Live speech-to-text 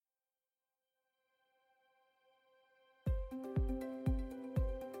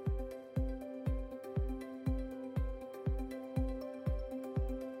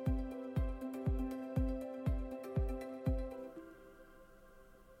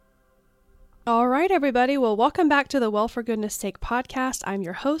All right, everybody. Well, welcome back to the Well for Goodness Sake podcast. I'm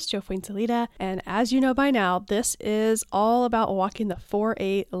your host, Jo Fuenzalida, and as you know by now, this is all about walking the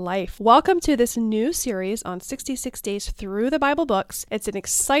 4A life. Welcome to this new series on 66 days through the Bible books. It's an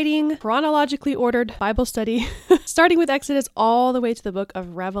exciting, chronologically ordered Bible study, starting with Exodus all the way to the book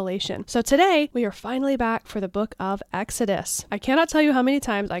of Revelation. So today, we are finally back for the book of Exodus. I cannot tell you how many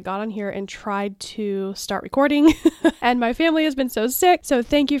times I got on here and tried to start recording, and my family has been so sick, so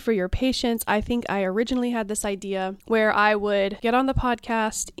thank you for your patience. I think I originally had this idea where I would get on the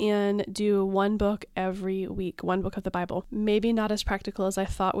podcast and do one book every week, one book of the Bible. Maybe not as practical as I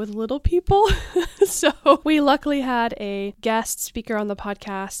thought with little people. So we luckily had a guest speaker on the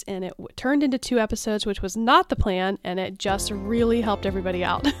podcast, and it turned into 2 episodes, which was not the plan, and it just really helped everybody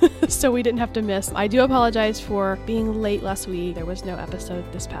out. So we didn't have to miss. I do apologize for being late last week. There was no episode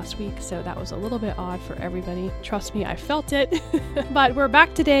this past week, so that was a little bit odd for everybody. Trust me, I felt it. But we're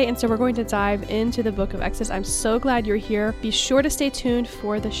back today, and so we're going to dive into the book of Exodus. I'm so glad you're here. Be sure to stay tuned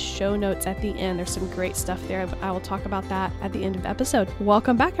for the show notes at the end. There's some great stuff there. I will talk about that at the end of the episode.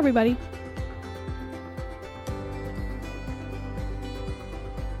 Welcome back, everybody.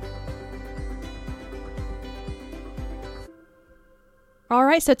 All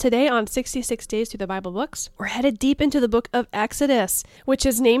right, so today on 66 Days Through the Bible Books, we're headed deep into the book of Exodus, which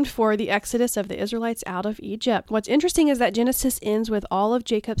is named for the exodus of the Israelites out of Egypt. What's interesting is that Genesis ends with all of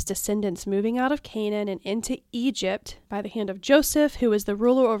Jacob's descendants moving out of Canaan and into Egypt by the hand of Joseph, who was the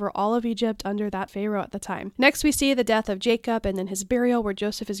ruler over all of Egypt under that Pharaoh at the time. Next, we see the death of Jacob and then his burial, where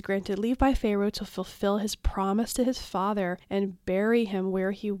Joseph is granted leave by Pharaoh to fulfill his promise to his father and bury him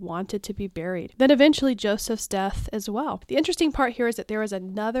where he wanted to be buried. Then eventually Joseph's death as well. The interesting part here is that there is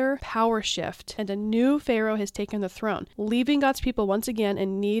another power shift, and a new Pharaoh has taken the throne, leaving God's people once again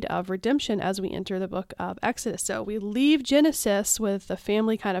in need of redemption as we enter the book of Exodus. So we leave Genesis with the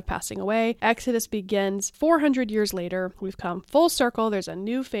family kind of passing away. Exodus begins 400 years later. We've come full circle. There's a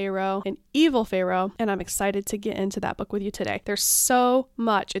new Pharaoh, an evil Pharaoh, and I'm excited to get into that book with you today. There's so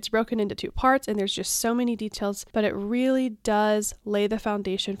much. It's broken into 2 parts, and there's just so many details, but it really does lay the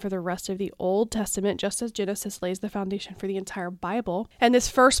foundation for the rest of the Old Testament, just as Genesis lays the foundation for the entire Bible. And this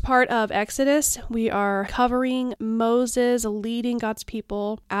first part of Exodus, we are covering Moses leading God's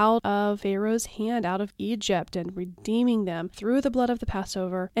people out of Pharaoh's hand, out of Egypt, and redeeming them through the blood of the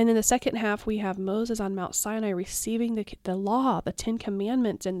Passover. And in the second half, we have Moses on Mount Sinai receiving the law, the 10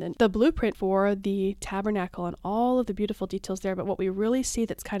 Commandments, and then the blueprint for the tabernacle and all of the beautiful details there. But what we really see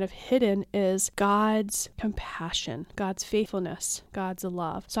that's kind of hidden is God's compassion, God's faithfulness, God's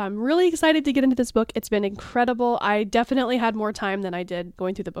love. So I'm really excited to get into this book. It's been incredible. I definitely had more time than I did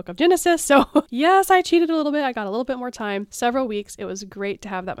going through the book of Genesis. So yes, I cheated a little bit. I got a little bit more time, several weeks. It was great to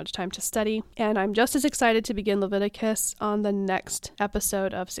have that much time to study. And I'm just as excited to begin Leviticus on the next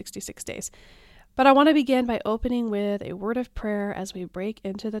episode of 66 Days. But I want to begin by opening with a word of prayer as we break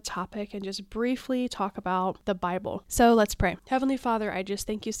into the topic and just briefly talk about the Bible. So let's pray. Heavenly Father, I just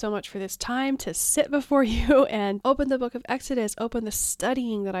thank you so much for this time to sit before you and open the book of Exodus, open the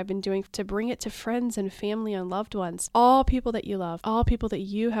studying that I've been doing to bring it to friends and family and loved ones, all people that you love, all people that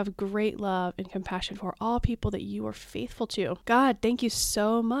you have great love and compassion for, all people that you are faithful to. God, thank you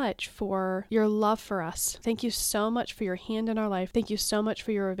so much for your love for us. Thank you so much for your hand in our life. Thank you so much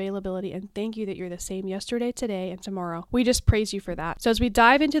for your availability, and thank you that you're the same yesterday, today, and tomorrow. We just praise you for that. So as we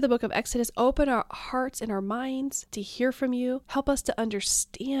dive into the book of Exodus, open our hearts and our minds to hear from you. Help us to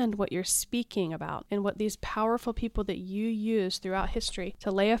understand what you're speaking about and what these powerful people that you use throughout history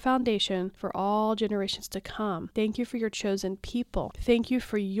to lay a foundation for all generations to come. Thank you for your chosen people. Thank you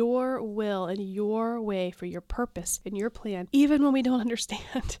for your will and your way, for your purpose and your plan, even when we don't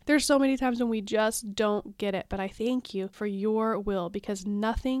understand. There's so many times when we just don't get it, but I thank you for your will, because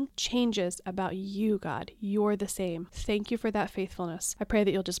nothing changes about you, God. You're the same. Thank you for that faithfulness. I pray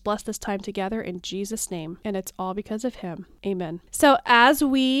that you'll just bless this time together in Jesus' name, and it's all because of him. Amen. So as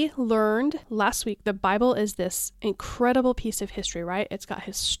we learned last week, the Bible is this incredible piece of history, right? It's got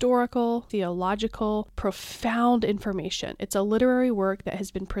historical, theological, profound information. It's a literary work that has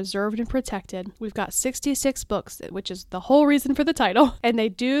been preserved and protected. We've got 66 books, which is the whole reason for the title, and they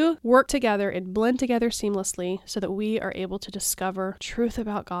do work together and blend together seamlessly so that we are able to discover truth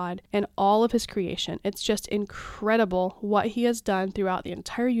about God and all of his creation. It's just incredible what he has done throughout the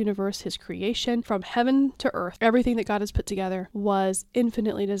entire universe, his creation from heaven to earth. Everything that God has put together was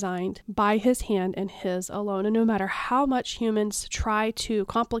infinitely designed by his hand and his alone. And no matter how much humans try to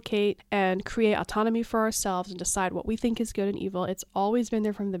complicate and create autonomy for ourselves and decide what we think is good and evil, it's always been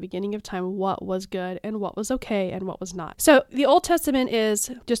there from the beginning of time, what was good and what was okay and what was not. So the Old Testament is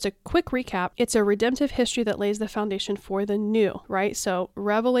just a quick recap. It's a redemptive history that lays the foundation for the new, right? So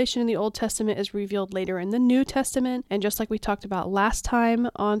Revelation in the Old Testament Testament is revealed later in the New Testament. And just like we talked about last time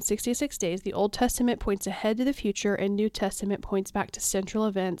on 66 Days, the Old Testament points ahead to the future and New Testament points back to central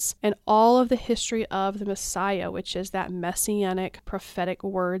events and all of the history of the Messiah, which is that messianic prophetic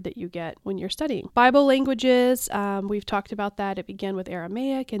word that you get when you're studying. Bible languages, we've talked about that. It began with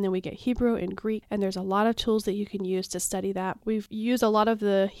Aramaic and then we get Hebrew and Greek, and there's a lot of tools that you can use to study that. We've used a lot of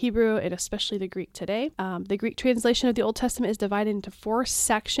the Hebrew and especially the Greek today. The Greek translation of the Old Testament is divided into 4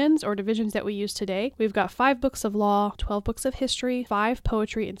 sections or divisions that we use today. We've got 5 books of law, 12 books of history, 5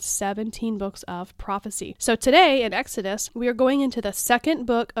 poetry, and 17 books of prophecy. So today in Exodus, we are going into the second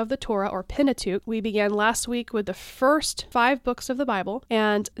book of the Torah or Pentateuch. We began last week with the first 5 books of the Bible,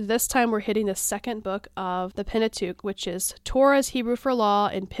 and this time we're hitting the second book of the Pentateuch, which is Torah is Hebrew for law,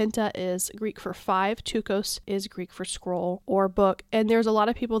 and Penta is Greek for 5. Tukos is Greek for scroll or book. And there's a lot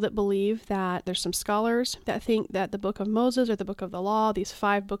of people that believe that there's some scholars that think that the book of Moses or the book of the law, these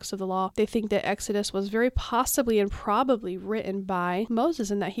 5 books of the law, they think that Exodus was very possibly and probably written by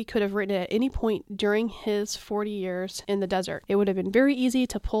Moses and that he could have written it at any point during his 40 years in the desert. It would have been very easy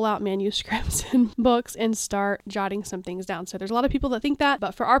to pull out manuscripts and books and start jotting some things down. So there's a lot of people that think that,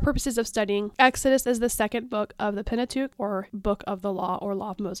 but for our purposes of studying, Exodus is the second book of the Pentateuch or book of the law or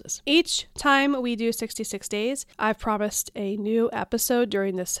law of Moses. Each time we do 66 days, I've promised a new episode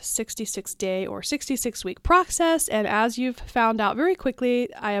during this 66 day or 66 week process. And as you've found out very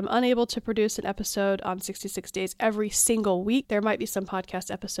quickly, I am unable to produce an episode on 66 days every single week. There might be some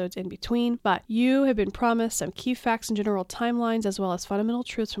podcast episodes in between, but you have been promised some key facts and general timelines as well as fundamental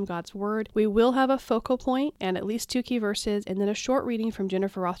truths from God's Word. We will have a focal point and at least 2 key verses and then a short reading from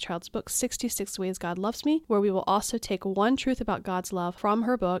Jennifer Rothschild's book, 66 Ways God Loves Me, where we will also take one truth about God's love from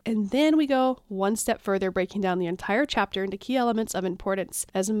her book, and then we go one step further, breaking down the entire chapter into key elements of importance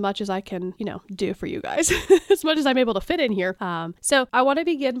as much as I can, do for you guys, as much as I'm able to fit in here. So I want to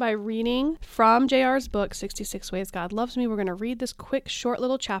begin by reading from JR's book, 66 Ways God Loves Me. We're going to read this quick, short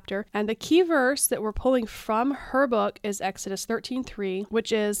little chapter, and the key verse that we're pulling from her book is Exodus 13:3,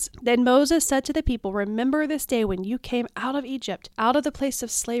 which is, "Then Moses said to the people, remember this day when you came out of Egypt, out of the place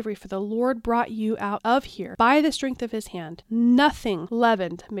of slavery, for the Lord brought you out of here by the strength of his hand. Nothing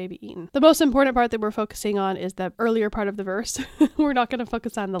leavened may be eaten." The most important part that we're focusing on is the earlier part of the verse. We're not going to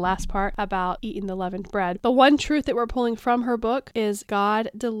focus on the last part about eating the leavened bread. The one truth that we're pulling from her book is God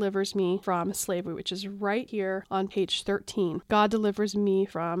delivers me from slavery, which is right here on page 13. God delivers me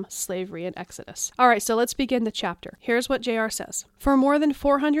from slavery in Exodus. All right, so let's begin the chapter. Here's what JR says. "For more than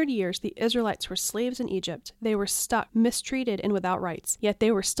 400 years, the Israelites were slaves in Egypt. They were stuck, mistreated, and without rights. Yet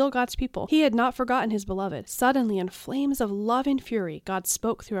they were still God's people. He had not forgotten his beloved. Suddenly, in flames of love and fury, God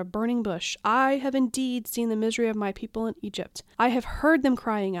spoke through a burning bush. I have indeed seen the misery of my people in Egypt. I have heard them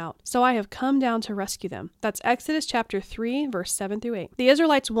crying out, so I have come down to rescue them." That's Exodus chapter 3, verse 7 through 8. The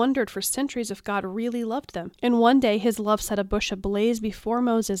Israelites wondered for centuries if God really loved them. And one day his love set a bush ablaze before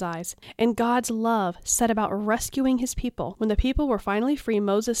Moses' eyes. And God's love set about rescuing his people. When the people were finally free,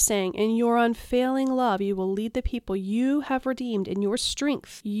 Moses sang, "In your unfailing love you will lead the people you have redeemed. In your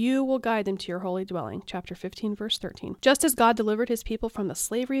strength you will guide them to your holy dwelling." Chapter 15, verse 13. Just as God delivered his people from the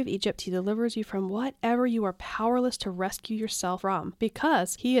slavery of Egypt, he delivers you from whatever you are powerless to rescue yourself from,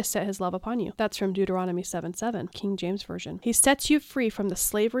 because he has set his love upon you. That's from Deuteronomy 7:7, King James Version. He sets you free from the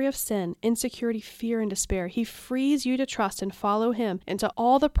slavery of sin, insecurity, fear, and despair. He frees you to trust and follow him into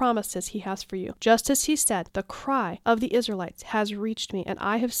all the promises he has for you. Just as he said, "The cry of the Israelites has reached me, and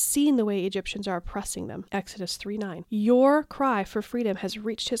I have seen the way Egyptians are oppressing them." Exodus 3:9. Your cry for freedom has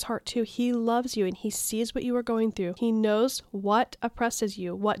reached his heart too. He loves you and he sees what you are going through. He knows what oppresses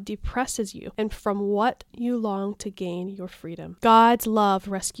you, what depresses you, and from what you long to gain your freedom. God's love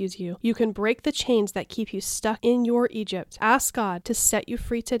rescues you. You can break the chains that keep you stuck in your Egypt. Ask God to set you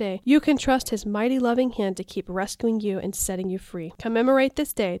free today. You can trust his mighty loving hand to keep rescuing you and setting you free. Commemorate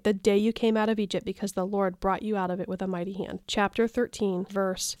this day, the day you came out of Egypt, because the Lord brought you out of it with a mighty hand. Chapter 13,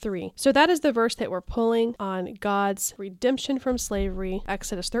 verse 3. So that is the verse that we're pulling on God's redemption from slavery.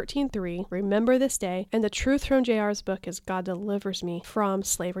 Exodus 13:3. Remember this day. And the truth from JR's book is God delivers me from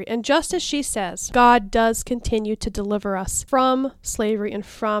slavery. And just as she says, God does continue to deliver us from slavery and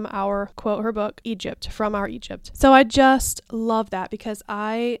from our, quote her book, Egypt, from our Egypt. So I just love that because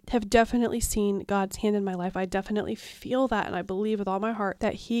I have definitely seen God's hand in my life. I definitely feel that, and I believe with all my heart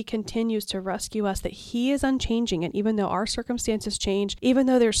that he continues to rescue us, that he is unchanging. And even though our circumstances change, even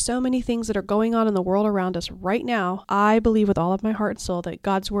though there's so many things that are going on in the world around us right now, I believe with all of my heart and soul that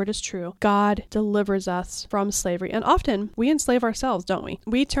God's word is true. God delivers us from slavery. And often we enslave ourselves, don't we?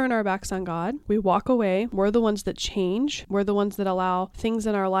 We turn our backs on God. We walk away. We're the ones that change. We're the ones that allow things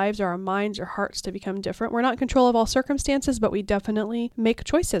in our lives or our minds or hearts to become different. We're not in control of all circumstances, but we definitely make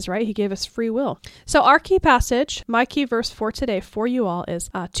choices choices, right? He gave us free will. So our key passage, my key verse for today for you all is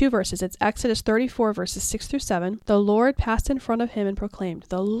 2 verses. It's Exodus 34 verses 6 through 7. The Lord passed in front of him and proclaimed,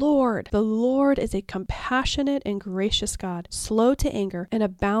 the Lord is a compassionate and gracious God, slow to anger and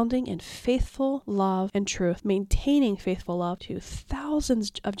abounding in faithful love and truth, maintaining faithful love to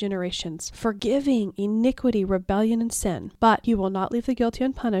thousands of generations, forgiving iniquity, rebellion, and sin. But he will not leave the guilty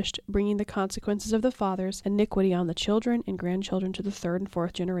unpunished, bringing the consequences of the father's iniquity on the children and grandchildren to the 3rd and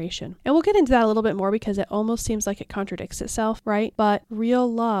 4th generation. And we'll get into that a little bit more because it almost seems like it contradicts itself, right? But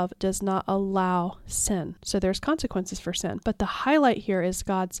real love does not allow sin. So there's consequences for sin. But the highlight here is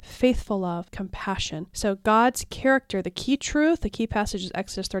God's faithful love, compassion. So God's character, the key truth, the key passage is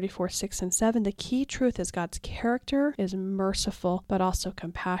Exodus 34, 6 and 7. The key truth is God's character is merciful, but also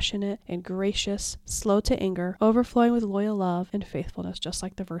compassionate and gracious, slow to anger, overflowing with loyal love and faithfulness, just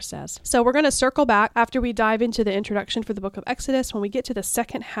like the verse says. So we're going to circle back after we dive into the introduction for the book of Exodus. When we get to the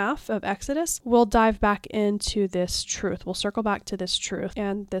second half of Exodus, we'll dive back into this truth. We'll circle back to this truth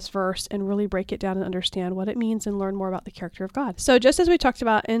and this verse and really break it down and understand what it means and learn more about the character of God. So just as we talked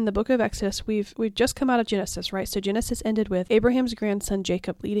about in the book of Exodus, we've just come out of Genesis, right? So Genesis ended with Abraham's grandson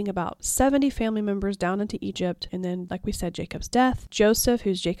Jacob leading about 70 family members down into Egypt. And then, like we said, Jacob's death. Joseph,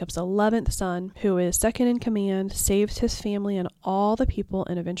 who's Jacob's 11th son, who is second in command, saves his family and all the people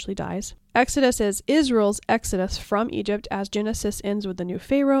and eventually dies. Exodus is Israel's exodus from Egypt as Genesis ends with the new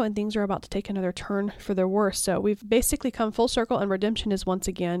Pharaoh and things are about to take another turn for the worse. So we've basically come full circle and redemption is once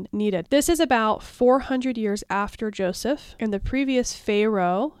again needed. This is about 400 years after Joseph and the previous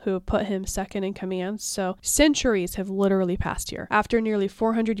Pharaoh who put him second in command. So centuries have literally passed here. After nearly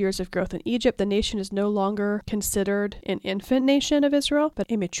 400 years of growth in Egypt, the nation is no longer considered an infant nation of Israel,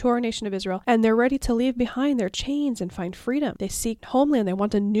 but a mature nation of Israel. And they're ready to leave behind their chains and find freedom. They seek homeland. They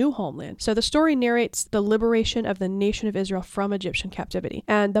want a new homeland. So the story narrates the liberation of the nation of Israel from Egyptian captivity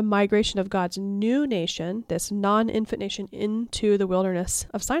and the migration of God's new nation, this non-infant nation, into the wilderness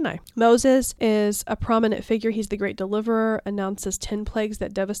of Sinai. Moses is a prominent figure. He's the great deliverer, announces 10 plagues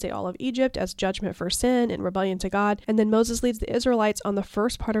that devastate all of Egypt as judgment for sin and rebellion to God. And then Moses leads the Israelites on the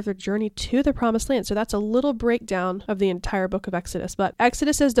first part of their journey to the promised land. So that's a little breakdown of the entire book of Exodus. But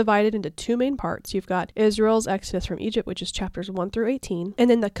Exodus is divided into 2 main parts. You've got Israel's exodus from Egypt, which is chapters 1 through 18, and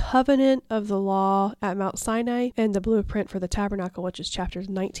then the covenant of the law at Mount Sinai and the blueprint for the tabernacle, which is chapters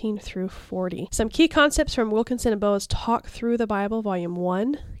 19 through 40. Some key concepts from Wilkinson and Boas Talk Through the Bible, Volume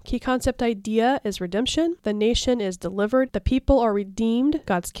 1. Key concept idea is redemption. The nation is delivered. The people are redeemed.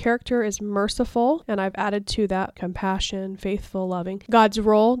 God's character is merciful. And I've added to that compassion, faithful, loving. God's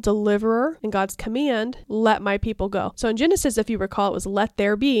role, deliverer. And God's command, let my people go. So in Genesis, if you recall, it was let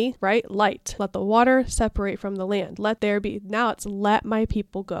there be, right? Light. Let the water separate from the land. Let there be. Now it's let my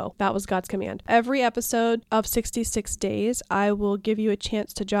people go. That was God's command. Every episode of 66 Days, I will give you a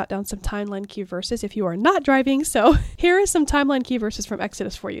chance to jot down some timeline key verses if you are not driving. So here is some timeline key verses from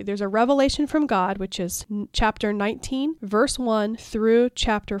Exodus for you. There's a revelation from God, which is chapter 19, verse 1 through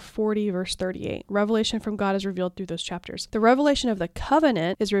chapter 40, verse 38. Revelation from God is revealed through those chapters. The revelation of the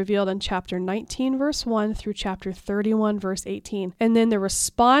covenant is revealed in chapter 19, verse 1 through chapter 31, verse 18. And then the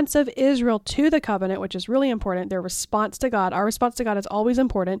response of Israel to the covenant, which is really important, their response to God, our response to God is always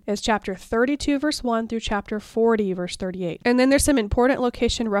important, is chapter 32, verse 1 through chapter 40, verse 38. And then there's some important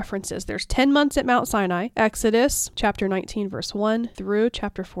location references. There's 10 months at Mount Sinai, Exodus, chapter 19, verse 1 through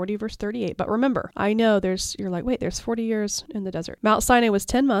chapter 40, verse 38. But remember, I know you're like, wait, there's 40 years in the desert. Mount Sinai was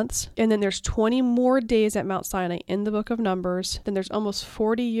 10 months, and then there's 20 more days at Mount Sinai in the book of Numbers. Then there's almost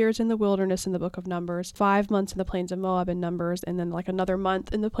 40 years in the wilderness in the book of Numbers, 5 months in the plains of Moab in Numbers, and then like another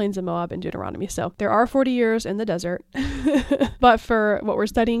month in the plains of Moab in Deuteronomy. So there are 40 years in the desert. But for what we're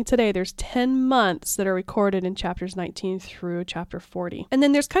studying today, there's 10 months that are recorded in chapters 19 through chapter 40. And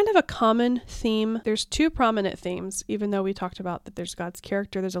then there's kind of a common theme. There's 2 prominent themes, even though we talked about that there's God's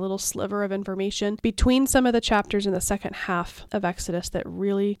character. There's a little sliver of information between some of the chapters in the second half of Exodus that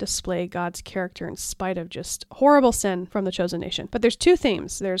really display God's character in spite of just horrible sin from the chosen nation. But there's 2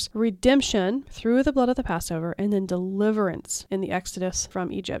 themes. There's redemption through the blood of the Passover and then deliverance in the Exodus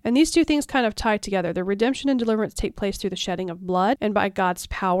from Egypt. And these 2 things kind of tie together. The redemption and deliverance take place through the shedding of blood and by God's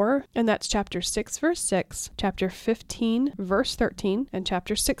power. And that's chapter 6, verse 6, chapter 15, verse 13, and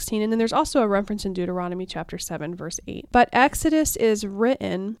chapter 16. And then there's also a reference in Deuteronomy chapter 7, verse 8. But Exodus is written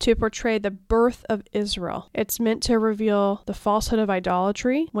written to portray the birth of Israel. It's meant to reveal the falsehood of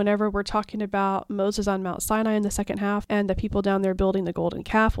idolatry whenever we're talking about Moses on Mount Sinai in the second half and the people down there building the golden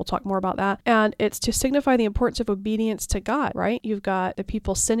calf. We'll talk more about that. And it's to signify the importance of obedience to God, right? You've got the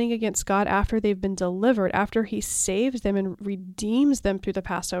people sinning against God after they've been delivered, after he saves them and redeems them through the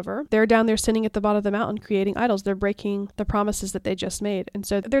Passover. They're down there sinning at the bottom of the mountain, creating idols. They're breaking the promises that they just made. And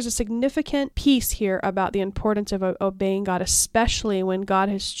so there's a significant piece here about the importance of obeying God, especially when God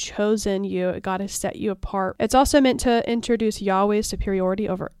has chosen you, God has set you apart. It's also meant to introduce Yahweh's superiority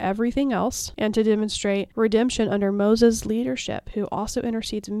over everything else and to demonstrate redemption under Moses' leadership, who also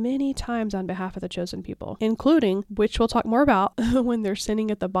intercedes many times on behalf of the chosen people, including, which we'll talk more about, when they're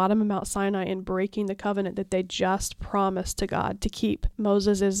sinning at the bottom of Mount Sinai and breaking the covenant that they just promised to God to keep.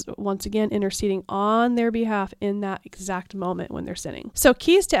 Moses is once again interceding on their behalf in that exact moment when they're sinning. So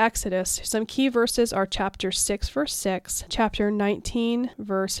keys to Exodus, some key verses are chapter 6, verse 6, chapter 19,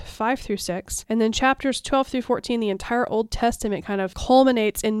 verse 5 through 6, and then chapters 12 through 14, the entire Old Testament kind of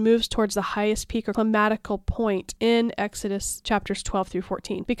culminates and moves towards the highest peak or climactical point in Exodus chapters 12 through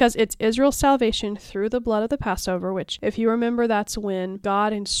 14, because it's Israel's salvation through the blood of the Passover, which, if you remember, that's when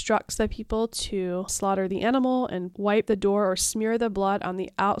God instructs the people to slaughter the animal and wipe the door or smear the blood on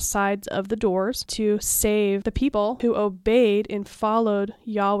the outsides of the doors to save the people who obeyed and followed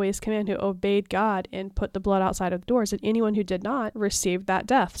Yahweh's command, who obeyed God and put the blood outside of the doors, and anyone who did not received that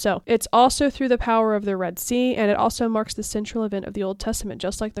death. So it's also through the power of the Red Sea, and it also marks the central event of the Old Testament.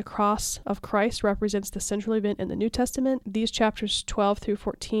 Just like the cross of Christ represents the central event in the New Testament, these chapters 12 through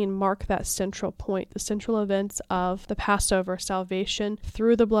 14 mark that central point, the central events of the Passover, salvation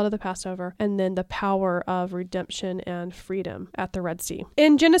through the blood of the Passover, and then the power of redemption and freedom at the Red Sea.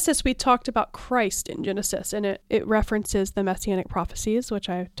 In Genesis, we talked about Christ in Genesis, and it references the Messianic prophecies, which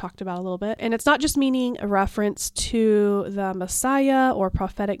I talked about a little bit. And it's not just meaning a reference to the Messiah or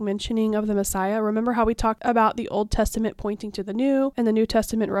prophetic mentioning of the Messiah. Remember how we talked about the Old Testament pointing to the New and the New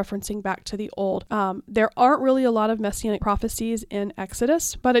Testament referencing back to the Old. There aren't really a lot of Messianic prophecies in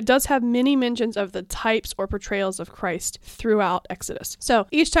Exodus, but it does have many mentions of the types or portrayals of Christ throughout Exodus. So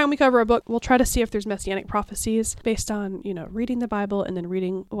each time we cover a book, we'll try to see if there's Messianic prophecies based on, reading the Bible and then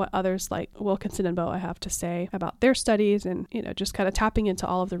reading what others like Wilkinson and Boa have to say about their studies and, just kind of tapping into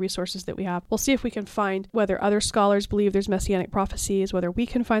all of the resources that we have. We'll see if we can find whether other scholars believe there's Messianic prophecies, whether we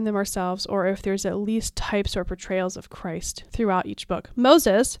can find them ourselves, or if there's at least types or portrayals of Christ throughout each book.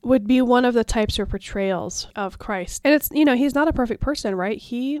 Moses would be one of the types or portrayals of Christ. And it's, he's not a perfect person, right?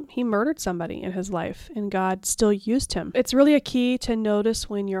 He murdered somebody in his life and God still used him. It's really a key to notice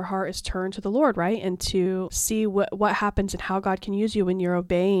when your heart is turned to the Lord, right? And to see what happens and how God can use you when you're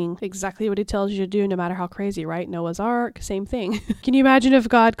obeying exactly what he tells you to do, no matter how crazy, right? Noah's Ark, same thing. Can you imagine if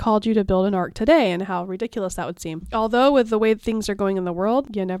God called you to build an ark today and how ridiculous that would seem? Although with the way things are going in the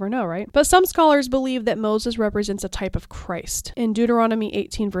world, you never know, right? But some scholars believe that Moses represents a type of Christ. In Deuteronomy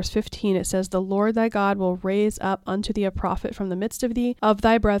 18 verse 15, it says, "The Lord thy God will raise up unto thee a prophet from the midst of thee, of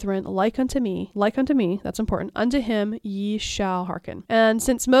thy brethren, like unto me, that's important, unto him ye shall hearken." And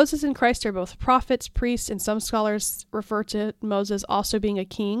since Moses and Christ are both prophets, priests, and some scholars refer to Moses also being a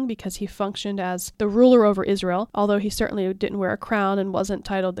king because he functioned as the ruler over Israel, although he certainly didn't wear a crown and wasn't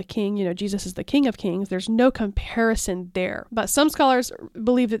titled the king. Jesus is the King of Kings. There's no comparison there. But some scholars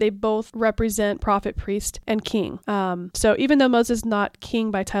believe that they both represent prophet, priest, and king. So even though Moses is not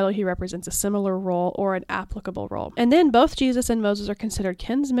king by title, he represents a similar role or an applicable role. And then both Jesus and Moses are considered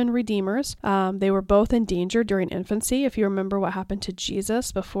kinsmen redeemers. They were both in danger during infancy. If you remember what happened to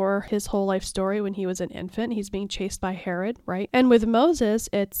Jesus before his whole life story when he was an infant, he's being chased by Herod, right? And with Moses,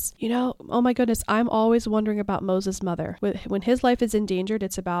 it's, oh my goodness, I'm always wondering about Moses' mother. When his life is endangered,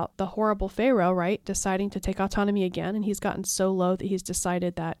 it's about the horrible Pharaoh, right? Deciding to take autonomy again. And he's gotten so low that he's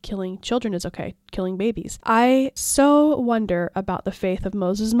decided that killing children is okay, killing babies. I so wonder about the faith of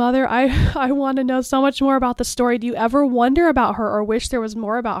Moses' mother. I want to know so much more about the story. Do you ever wonder about her or wish there was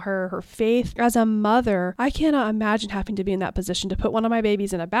more about her faith as a mother? I cannot imagine having to be in that position to put one of my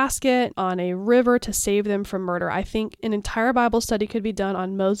babies in a basket on a river to save them from murder. I think an entire Bible study could be done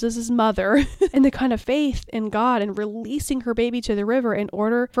on Moses' mother and the kind of faith in God and releasing her baby to the river in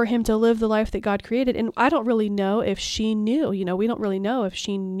order for him to live the life that God created. And I don't really know if she knew, we don't really know if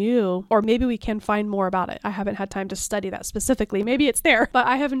she knew, or maybe we can find more about it. I haven't had time to study that specifically. Maybe it's there, but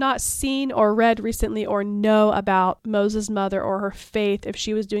I have not seen or read recently or know about Moses' mother or her faith, if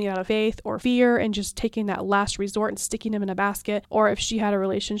she was doing it out of faith or fear and just taking that last resort and sticking him in a basket, or if she had a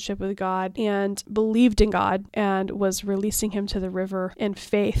relationship with God and believed in God and was releasing him to the river in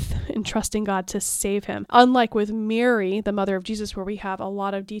faith and trusting God to save him. Unlike with Mary, the mother of Jesus, where we have a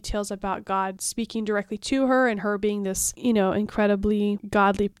lot of details about God speaking directly to her and her being this, incredibly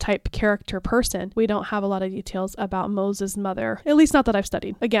godly type character person. We don't have a lot of details about Moses' mother, at least not that I've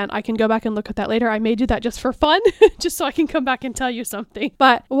studied. Again, I can go back and look at that later. I may do that just for fun, just so I can come back and tell you something.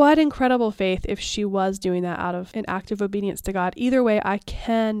 But what incredible faith if she was doing that out of an act of obedience to God. Either way, I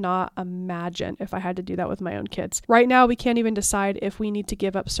cannot imagine if I had to do that with my own kids. Right now, we can't even decide if we need to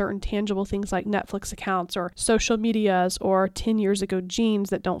give up certain tangible things like Netflix accounts or social medias or 10 years ago jeans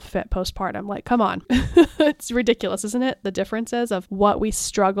that don't fit postpartum. Like, come on. It's ridiculous, isn't it? The differences of what we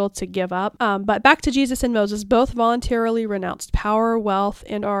struggle to give up. But back to Jesus and Moses, both voluntarily renounced power, wealth,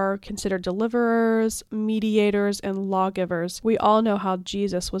 and are considered deliverers, mediators, and lawgivers. We all know how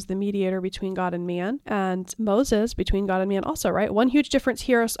Jesus was the mediator between God and man, and Moses between God and man also, right? One huge difference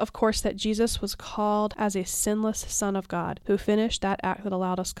here is, of course, that Jesus was called as a sinless Son of God who finished that act that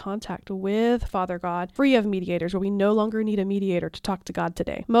allowed us contact with Father God, free of mediators, where we no longer need a mediator to talk to God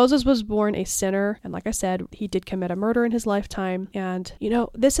today. Moses was born a sinner, and like I said, he did commit a murder in his lifetime. And,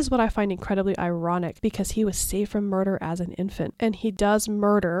 this is what I find incredibly ironic, because he was saved from murder as an infant, and he does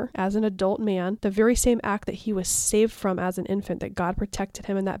murder as an adult man, the very same act that he was saved from as an infant, that God protected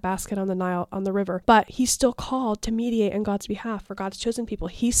him in that basket on the Nile, on the river. But he's still called to mediate on God's behalf for God's chosen people.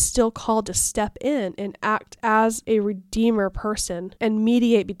 He's still called to step in and act as a redeemer person and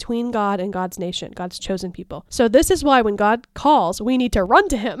mediate between God and God's nation, God's chosen people. So this is why when God calls, we need to run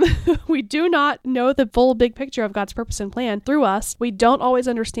to him. We do not know the full big picture of God's purpose and plan through us. We don't always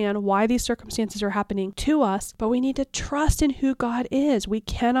understand why these circumstances are happening to us, but we need to trust in who God is. We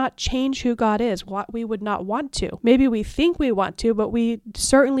cannot change who God is, what we would not want to. Maybe we think we want to, but we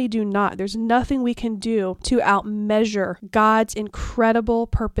certainly do not. There's nothing we can do to outmeasure God's incredible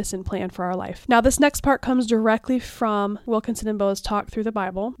purpose and plan for our life. Now, this next part comes directly from Wilkinson and Boa's talk through the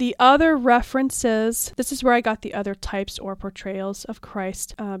Bible. The other references, this is where I got the other types or portrayals of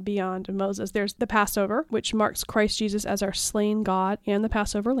Christ beyond Moses. There's the Passover, which marks Christ Jesus as our slain God and the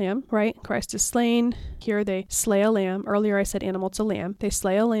Passover lamb, right? Christ is slain. Here they slay a lamb. Earlier I said animal, it's a lamb. They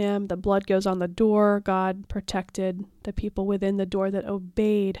slay a lamb. The blood goes on the door. God protected the people within the door that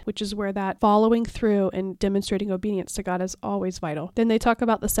obeyed, which is where that following through and demonstrating obedience to God is always vital. Then they talk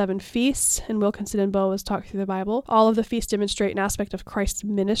about the 7 feasts, and Wilkinson and Boas talk through the Bible. All of the feasts demonstrate an aspect of Christ's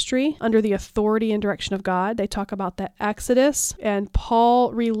ministry under the authority and direction of God. They talk about the Exodus, and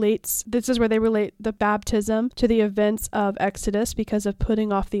Paul relates, this is where they relate the baptism to the events of Exodus because of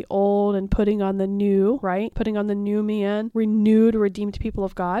putting off the old and putting on the new, right? Putting on the new man, renewed, redeemed people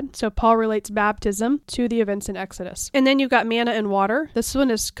of God. So Paul relates baptism to the events in Exodus. And then you've got manna and water. This one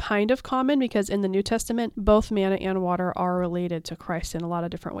is kind of common because in the New Testament, both manna and water are related to Christ in a lot of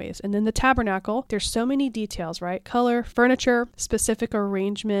different ways. And then the tabernacle, there's so many details, right? Color, furniture, specific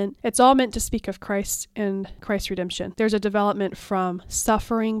arrangement. It's all meant to speak of Christ and Christ's redemption. There's a development from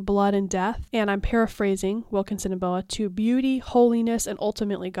suffering, blood, and death. And I'm paraphrasing Wilkinson and Boa, to beauty, holiness, and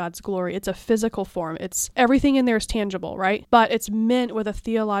ultimately God's glory. It's a physical form. It's everything in there is tangible, right? But it's meant with a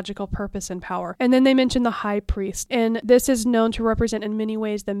theological purpose and power. And then they mention the high priest. And this is known to represent in many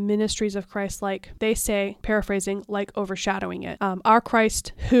ways the ministries of Christ, like they say, paraphrasing, like overshadowing it. Our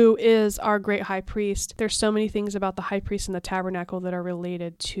Christ, who is our great high priest, there's so many things about the high priest and the tabernacle that are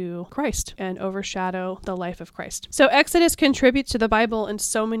related to Christ and overshadow the life of Christ. So Exodus contributes to the Bible in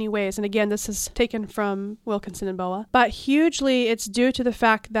so many ways. And again, this is taken from Wilkinson and Boa. But hugely, it's due to the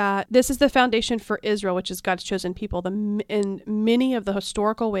fact that this is the foundation for Israel, which is God's chosen people. In many of the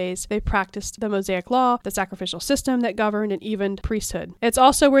historical ways, they practiced the Mosaic law, the sacrificial system that governed, and even priesthood. It's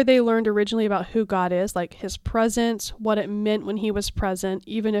also where they learned originally about who God is, like his presence, what it meant when he was present,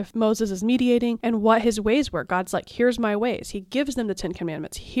 even if Moses is mediating, and what his ways were. God's like, here's my ways. He gives them the 10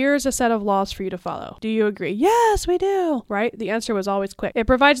 commandments. Here's a set of laws for you to follow. Do you agree? Yes, we do. Right? The answer was always quick. It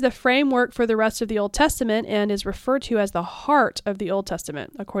provides the framework for the rest of the Old Testament and is referred to as the heart of the Old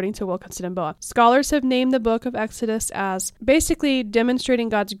Testament, according to Wilkinson and Boa. Scholars have named the book of Exodus as basically demonstrating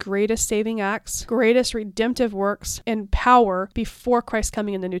God's greatest saving acts, greatest redemptive works, and power before Christ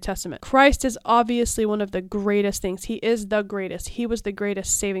coming in the New Testament. Christ is obviously one of the greatest things. He is the greatest. He was the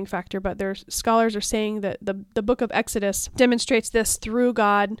greatest saving factor, but there's scholars are saying that the book of Exodus demonstrates this through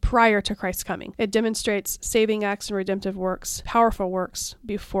God prior to Christ's coming. It demonstrates saving acts and redemptive works, powerful works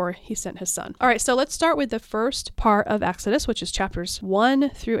before he sent his son. All right, so let's start with the first part of Exodus, which is chapters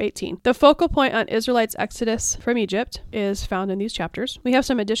 1 through 18. The focal point on Israelites' exodus from Egypt is found in these chapters. We have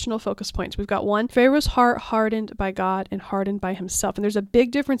some additional focus points. We've got 1, Pharaoh's heart hardened hardened by God and hardened by himself. And there's a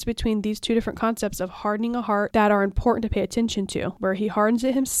big difference between these two different concepts of hardening a heart that are important to pay attention to, where he hardens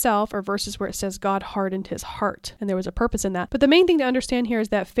it himself, or verses where it says God hardened his heart. And there was a purpose in that. But the main thing to understand here is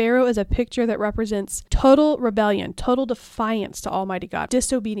that Pharaoh is a picture that represents total rebellion, total defiance to Almighty God,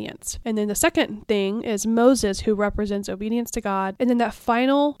 disobedience. And then the second thing is Moses, who represents obedience to God. And then that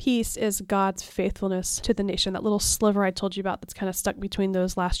final piece is God's faithfulness to the nation, that little sliver I told you about that's kind of stuck between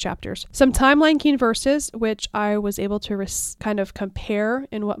those last chapters. Some timeline key verses, which I was able to kind of compare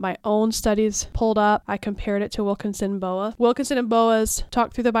in what my own studies pulled up. I compared it to Wilkinson and Boa. Wilkinson and Boa's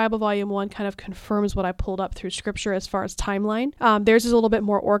Talk Through the Bible Volume 1 kind of confirms what I pulled up through scripture as far as timeline. Theirs is a little bit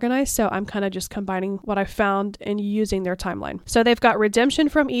more organized, so I'm kind of just combining what I found and using their timeline. So they've got redemption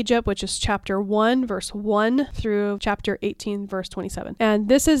from Egypt, which is chapter 1, verse 1 through chapter 18, verse 27. And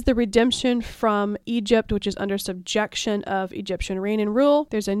this is the redemption from Egypt, which is under subjection of Egyptian reign and rule.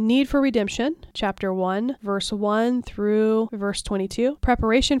 There's a need for redemption, chapter 1, verse 1 through verse 22.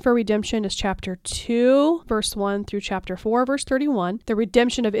 Preparation for redemption is chapter 2, verse 1 through chapter 4, verse 31. The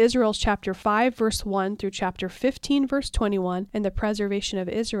redemption of Israel is chapter 5, verse 1 through chapter 15, verse 21. And the preservation of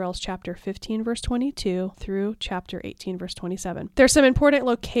Israel is chapter 15, verse 22 through chapter 18, verse 27. There's some important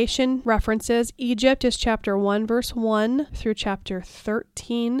location references. Egypt is chapter 1, verse 1 through chapter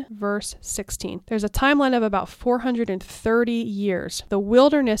 13, verse 16. There's a timeline of about 430 years. The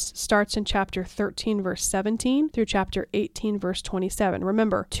wilderness starts in chapter 13, verse 17 through chapter 18, verse 27.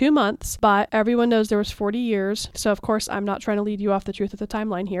 Remember, 2 months, but everyone knows there was 40 years. So of course, I'm not trying to lead you off the truth of the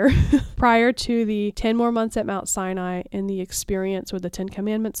timeline here. Prior to the 10 more months at Mount Sinai and the experience with the 10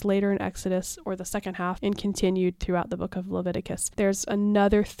 Commandments later in Exodus, or the second half, and continued throughout the book of Leviticus. There's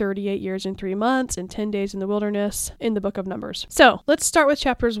another 38 years and 3 months and 10 days in the wilderness in the book of Numbers. So let's start with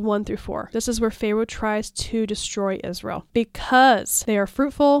chapters 1 through 4. This is where Pharaoh tries to destroy Israel because they are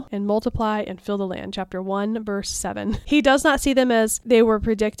fruitful and multiply and fill the land. Chapter 1, verse 7. He does not see them as they were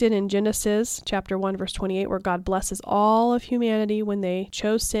predicted in Genesis chapter 1, verse 28, where God blesses all of humanity when they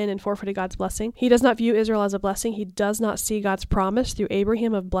chose sin and forfeited God's blessing. He does not view Israel as a blessing. He does not see God's promise through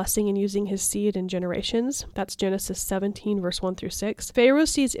Abraham of blessing and using his seed in generations. That's Genesis 17, verse 1 through 6. Pharaoh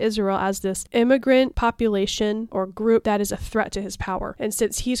sees Israel as this immigrant population or group that is a threat to his power. And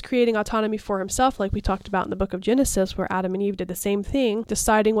since he's creating autonomy for himself, like we talked about in the book of Genesis, where Adam and Eve did the same thing,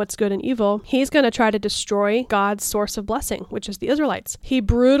 deciding what's good and evil, he's going to try to destroy God's source of blessing, which is the Israelites. He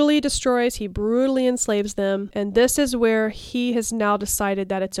brutally destroys, he brutally enslaves them. And this is where he has now decided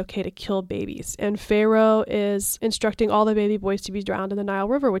that it's okay to kill babies. And Pharaoh is instructing all the baby boys to be drowned in the Nile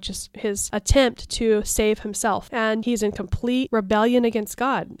River, which is his attempt to save himself. And he's in complete rebellion against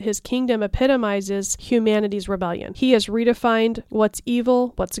God. His kingdom epitomizes humanity's rebellion. He has redefined what's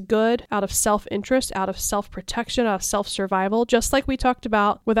evil, what's good, out of self-interest, out of self-protection, out of self-survival, just like we talked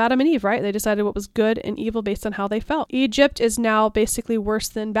about with Adam and Eve, right? They decided what was good and evil based on how they felt. Egypt is now basically worse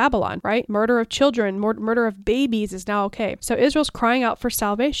than Babylon, right? Murder of children, murder of babies is now okay. So Israel's crying out for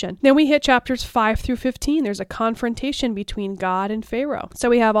salvation. Then we hit chapters 5 through 15. There's a confrontation between God and Pharaoh. So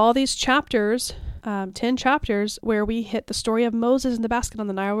we have all these chapters, 10 chapters where we hit the story of Moses in the basket on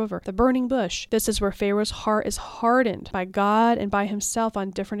the Nile River, the burning bush. This is where Pharaoh's heart is hardened by God and by himself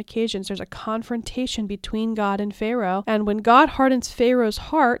on different occasions. There's a confrontation between God and Pharaoh. And when God hardens Pharaoh's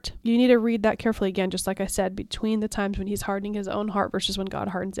heart, you need to read that carefully again, just like I said, between the times when he's hardening his own heart versus when God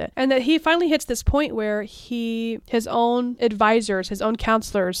hardens it. And that he finally hits this point where his own advisors, his own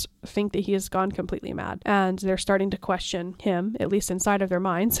counselors think that he has gone completely mad. And they're starting to question him, at least inside of their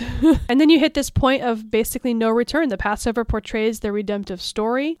minds. And then you hit this point of basically no return. The Passover portrays the redemptive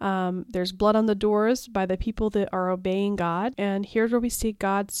story. There's blood on the doors by the people that are obeying God. And here's where we see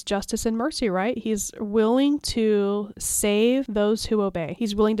God's justice and mercy, right? He's willing to save those who obey.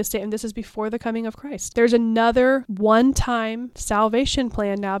 He's willing to save, and this is before the coming of Christ. There's another one-time salvation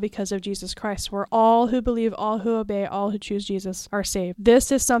plan now because of Jesus Christ, where all who believe, all who obey, all who choose Jesus are saved. This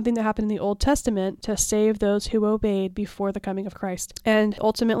is something that happened in the Old Testament to save those who obeyed before the coming of Christ. And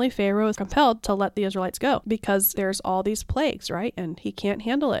ultimately, Pharaoh is compelled to let the Israelites go because there's all these plagues, right? And he can't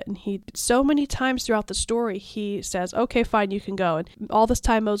handle it. And he, so many times throughout the story, he says, okay, fine, you can go. And all this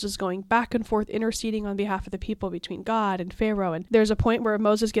time, Moses is going back and forth, interceding on behalf of the people between God and Pharaoh. And there's a point where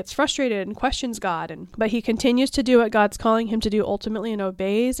Moses gets frustrated and questions God. But he continues to do what God's calling him to do ultimately and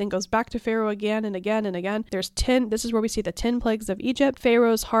obeys and goes back to Pharaoh again and again and again. There's 10, this is where we see the 10 plagues of Egypt.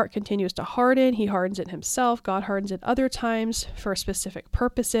 Pharaoh's heart continues to harden. He hardens it himself. God hardens it other times for specific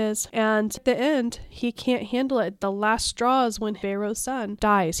purposes. And at the end, end, he can't handle it. The last straw is when Pharaoh's son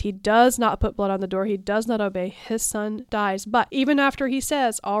dies. He does not put blood on the door. He does not obey. His son dies. But even after he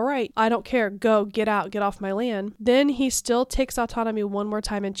says, all right, I don't care, go, get out, get off my land, then he still takes autonomy one more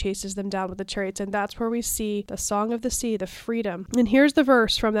time and chases them down with the chariots. And that's where we see the Song of the Sea, the freedom. And here's the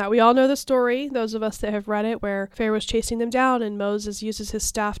verse from that. We all know the story, those of us that have read it, where Pharaoh's chasing them down and Moses uses his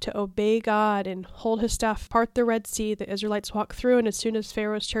staff to obey God and hold his staff, part the Red Sea. The Israelites walk through, and as soon as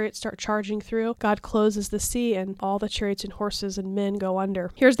Pharaoh's chariots start charging through, God closes the sea and all the chariots and horses and men go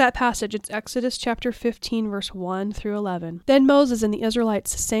under. Here's that passage. It's Exodus chapter 15, verse 1 through 11. Then Moses and the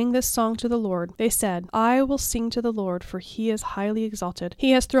Israelites sang this song to the Lord. They said, I will sing to the Lord, for he is highly exalted.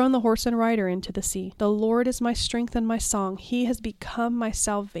 He has thrown the horse and rider into the sea. The Lord is my strength and my song. He has become my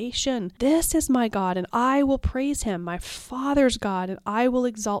salvation. This is my God, and I will praise him, my father's God, and I will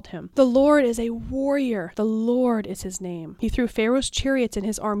exalt him. The Lord is a warrior. The Lord is his name. He threw Pharaoh's chariots and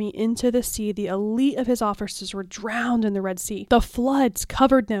his army into the sea. The elite of his officers were drowned in the Red Sea. The floods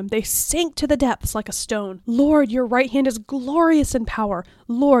covered them. They sank to the depths like a stone. Lord, your right hand is glorious in power.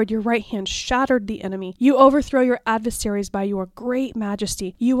 Lord, your right hand shattered the enemy. You overthrow your adversaries by your great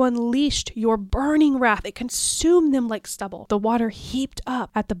majesty. You unleashed your burning wrath. It consumed them like stubble. The water heaped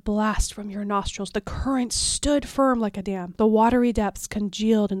up at the blast from your nostrils. The current stood firm like a dam. The watery depths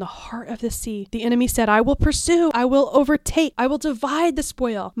congealed in the heart of the sea. The enemy said, I will pursue. I will overtake. I will divide the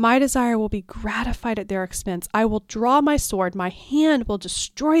spoil. My desire will be gratified at their expense. I will draw my sword. My hand will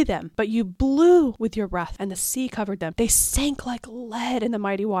destroy them. But you blew with your breath, and the sea covered them. They sank like lead in the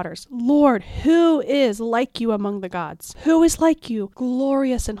mighty waters. Lord, who is like you among the gods? Who is like you,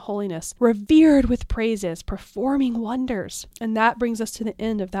 glorious in holiness, revered with praises, performing wonders? And that brings us to the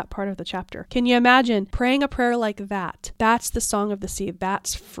end of that part of the chapter. Can you imagine praying a prayer like that? That's the Song of the Sea.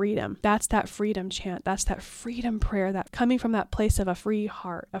 That's freedom. That's that freedom chant. That's that freedom prayer, that coming from that place of a free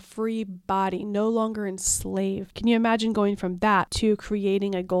heart, a free body, no longer enslaved. Can you imagine going from that to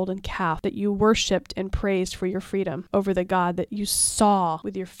creating a golden calf that you worshiped and praised for your freedom over the God that you saw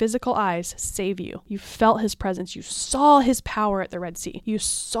with your physical eyes save you? You felt his presence. You saw his power at the Red Sea. You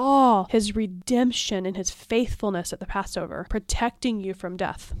saw his redemption and his faithfulness at the Passover, protecting you from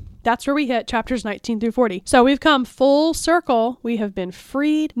death. That's where we hit chapters 19 through 40. So we've come full circle. We have been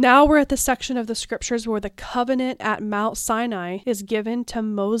freed. Now we're at the section of the scriptures where the covenant at Mount Sinai is given to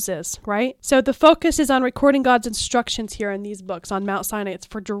Moses, right? So the focus is on recording God's instructions here in these books on Mount Sinai. It's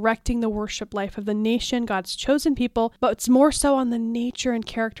for directing the worship life of the nation, God's chosen people, but it's more so on the nature and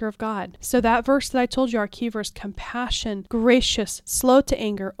character of God. So that verse that I told you, our key verse, compassion, gracious, slow to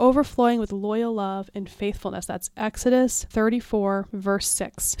anger, overflowing with loyal love and faithfulness. That's Exodus 34, verse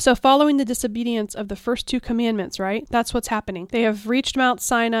 6. So following the disobedience of the first two commandments, right? That's what's happening. They have reached Mount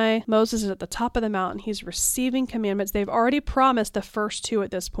Sinai. Moses is at the top of the mountain. He's receiving commandments. They've already promised the first two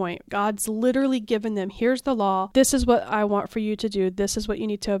at this point. God's literally given them, here's the law. This is what I want for you to do. This is what you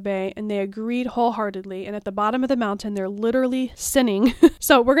need to obey. And they agreed wholeheartedly. And at the bottom of the mountain, they're literally sinning.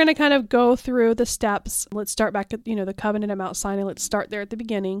 So we're going to kind of go through the steps. Let's start back at, the covenant at Mount Sinai. Let's start there at the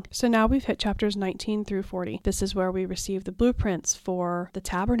beginning. So now we've hit chapters 19 through 40. This is where we receive the blueprints for the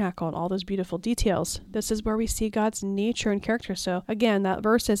tabernacle and all those beautiful details. This is where we see God's nature and character. So again, that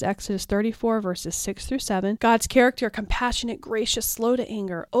verse is Exodus 34, verses 6 through 7. God's character, compassionate, gracious, slow to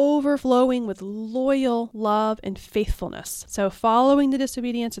anger, overflowing with loyal love and faithfulness. So following the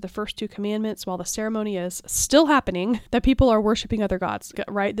disobedience of the first two commandments while the ceremony is still happening, the people are worshiping other gods,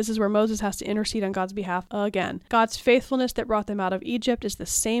 right? This is where Moses has to intercede on God's behalf again. God's faithfulness that brought them out of Egypt is the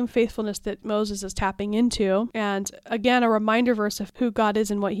same faithfulness that Moses is tapping into. And again, a reminder verse of who God is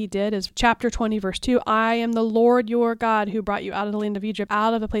and what he did is chapter 20, verse 2. I am the Lord your God who brought you out of the land of Egypt,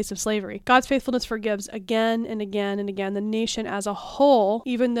 out of the place of slavery. God's faithfulness forgives again and again and again the nation as a whole,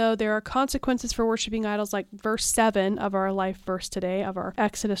 even though there are consequences for worshiping idols, like verse 7 of our life verse today, of our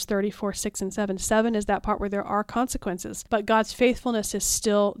Exodus 34, 6 and 7. 7 is that part where there are consequences, but God's faithfulness is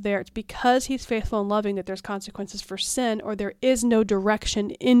still there. It's because he's faithful and loving that there's consequences for sin, or there is no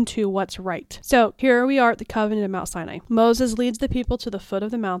direction into what's right. So here we are at the covenant of Mount Sinai. Moses leads the people to the foot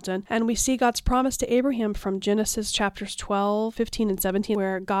of the mountain, and we see God's promise to Abraham from Genesis chapters 12, 15, and 17,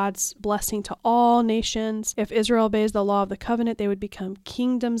 where God's blessing to all nations. If Israel obeys the law of the covenant, they would become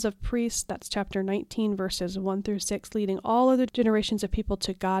kingdoms of priests. That's chapter 19, verses 1 through 6, leading all other generations of people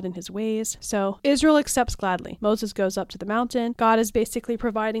to God and his ways. So Israel accepts gladly. Moses goes up to the mountain. God is basically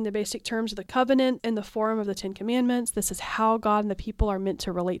providing the basic terms of the covenant in the form of the 10 Commandments. This is how God and the people are meant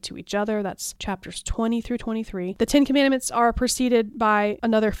to relate to each other. That's chapters 20 through 23. The 10 Commandments are preceded by a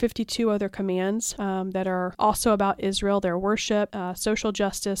another 52 other commands that are also about Israel, their worship, social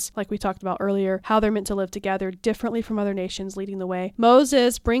justice, like we talked about earlier, how they're meant to live together differently from other nations, leading the way.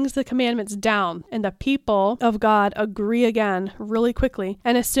 Moses brings the commandments down, and the people of God agree again really quickly.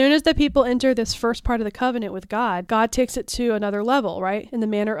 And as soon as the people enter this first part of the covenant with God, God takes it to another level, right? In the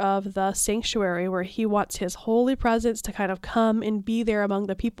manner of the sanctuary, where he wants his holy presence to kind of come and be there among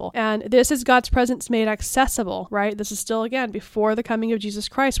the people. And this is God's presence made accessible, right? This is still, again, before the coming of Jesus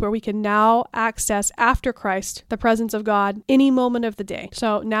Christ, where we can now access, after Christ, the presence of God any moment of the day.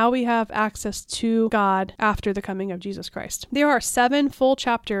 So now we have access to God after the coming of Jesus Christ. There are 7 full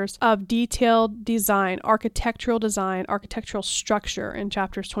chapters of detailed design, architectural structure in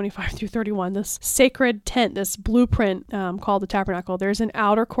chapters 25 through 31. This sacred tent, this blueprint called the tabernacle. There's an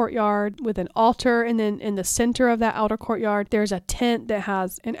outer courtyard with an altar, and then in the center of that outer courtyard, there's a tent that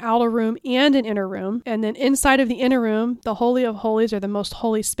has an outer room and an inner room. And then inside of the inner room, the Holy of Holies, or the most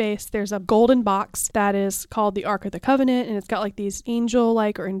holy space, there's a golden box that is called the Ark of the Covenant, and it's got like these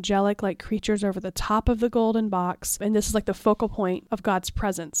angel-like or angelic-like creatures over the top of the golden box. And this is like the focal point of God's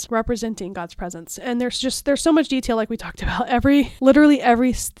presence, representing God's presence. And there's so much detail, like we talked about. Literally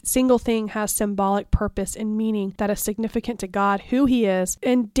every single thing has symbolic purpose and meaning that is significant to God, who he is,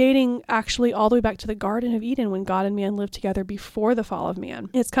 and dating actually all the way back to the Garden of Eden, when God and man lived together before the fall of man.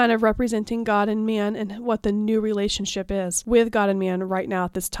 It's kind of representing God and man and what the new relationship is with God and man right now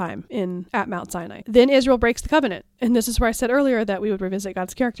at this time at Mount Sinai. Then Israel breaks the covenant. And this is where I said earlier that we would revisit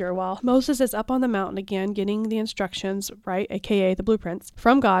God's character. While Moses is up on the mountain again, getting the instructions, right, aka the blueprints,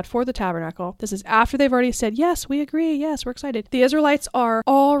 from God for the tabernacle. This is after they've already said, yes, we agree, yes, we're excited. The Israelites are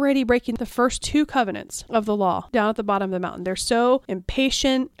already breaking the first 2 covenants of the law down at the bottom of the mountain. They're so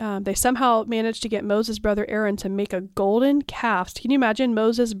impatient. They somehow managed to get Moses' brother Aaron to make a golden calf. Can you imagine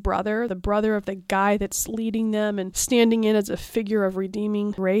Moses' brother, the brother of the guy that's leading them and standing in as a figure of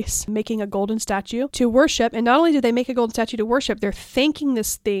redeeming race, making a golden statue to worship? And not only did they make a golden statue to worship, they're thanking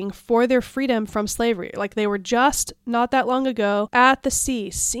this thing for their freedom from slavery. Like they were just not that long ago at the sea,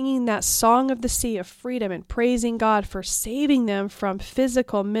 singing that song of the sea of freedom and praising God for saving them from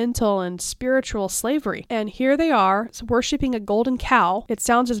physical, mental, and spiritual slavery. And here they are worshiping a golden cow. It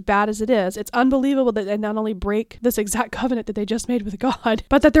sounds as bad as it is. It's unbelievable that they not only break this exact covenant that they just made with God,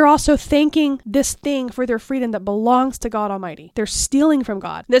 but that they're also thanking this thing for their freedom that belongs to God Almighty. They're stealing from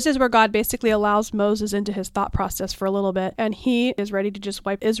God. This is where God basically allows Moses into his thought process for a little bit, and he is ready to just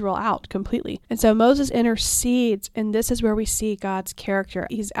wipe Israel out completely. And so Moses intercedes, and this is where we see God's character.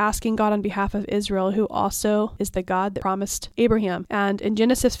 He's asking God on behalf of Israel, who also is the God that promised Abraham. And in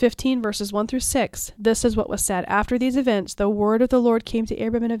Genesis 15, verses 1 through 6, this is what was said. After these events, the word of the Lord came to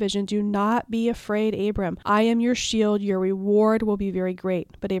Abram in a vision. Do not be afraid, Abram. I am your shield. Your reward will be very great.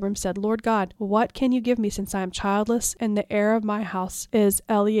 But Abram said, Lord God, what can you give me since I am childless, and the heir of my house is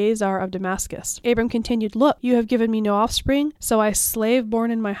Eleazar of Damascus? Abram continued, look, you have given me no offspring, so a slave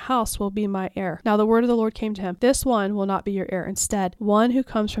born in my house will be my heir. Now the word of the Lord came to him. This one will not be your heir. Instead, one who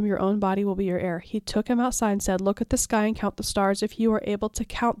comes from your own body will be your heir. He took him outside and said, look at the sky and count the stars, if you are able to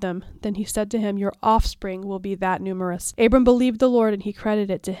count them. Then he said to him, your offspring will be that numerous. Abram believed the Lord, and he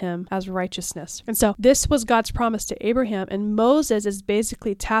credited it to him as righteousness. And so this was God's promise to Abraham, and Moses is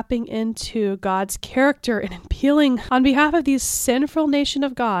basically tapping into God's character and appealing on behalf of these sinful nation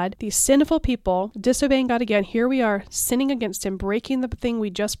of God, these sinful people, disobeying God again. Here we are sinning against him, breaking the thing we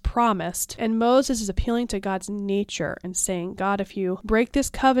just promised. And Moses is appealing to God's nature and saying, God, if you break this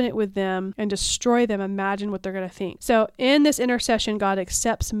covenant with them and destroy them, imagine what they're going to think. So in this intercession, God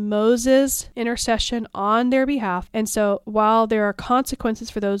accepts Moses' intercession on their behalf. And so while there are consequences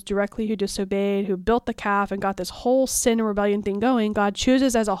for those directly who disobeyed, who built the calf and got this whole sin and rebellion thing going, God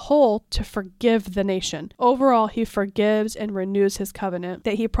chooses as a whole to forgive the nation. Overall, he forgives and renews his covenant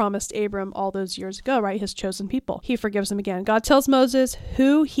that he promised Abram all those years ago, right? His chosen people. He forgives them again. God tells Moses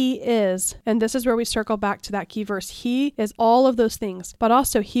who he is. And this is where we circle back to that key verse. He is all of those things, but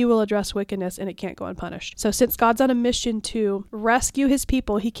also he will address wickedness, and it can't go unpunished. So since God's on a mission to rescue his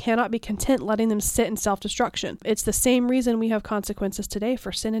people, he cannot be content letting them sit in self-destruction. It's the same reason we have consequences today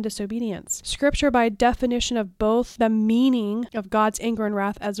for sin and disobedience. Scripture, by definition of both the meaning of God's anger and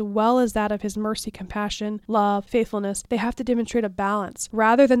wrath as well as that of his mercy, compassion, love, faithfulness, they have to demonstrate a balance.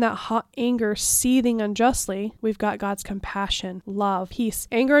 Rather than that hot anger seething unjustly, we've got God's compassion, love, peace.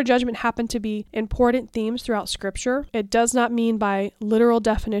 Anger and judgment happen to be important themes throughout Scripture. It does not mean by literal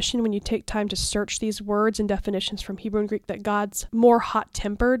definition, when you take time to search these words and definitions from Hebrew and Greek, that God's more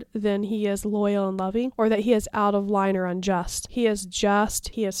hot-tempered than he is loyal and loving, or that he is out of line or unjust. He is just,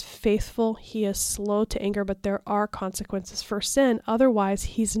 he is faithful, he is slow to anger, but there are consequences for sin. Otherwise,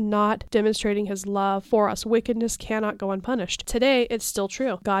 he's not demonstrating his love for us. Wickedness cannot go unpunished. punished. Today, it's still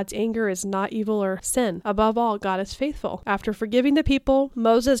true. God's anger is not evil or sin. Above all, God is faithful. After forgiving the people,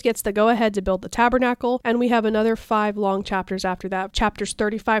 Moses gets the go-ahead to build the tabernacle, and we have another 5 long chapters after that, chapters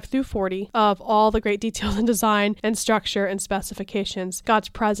 35 through 40, of all the great details and design and structure and specifications. God's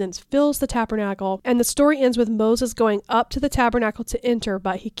presence fills the tabernacle, and the story ends with Moses going up to the tabernacle to enter,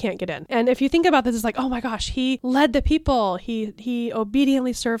 but he can't get in. And if you think about this, it's like, oh my gosh, he led the people. He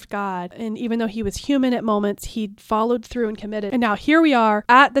obediently served God. And even though he was human at moments, he followed through and committed. And now here we are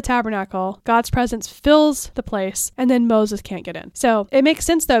at the tabernacle. God's presence fills the place, and then Moses can't get in. So it makes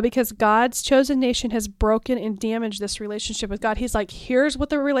sense though, because God's chosen nation has broken and damaged this relationship with God. He's like, here's what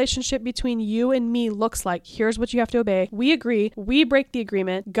the relationship between you and me looks like. Here's what you have to obey. We agree. We break the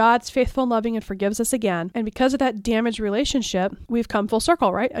agreement. God's faithful and loving and forgives us again. And because of that damaged relationship, we've come full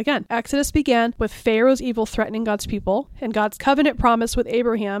circle, right? Again, Exodus began with Pharaoh's evil threatening God's people and God's covenant promise with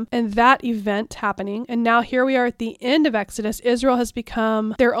Abraham and that event happening. And now here we are at the end of Exodus. Israel has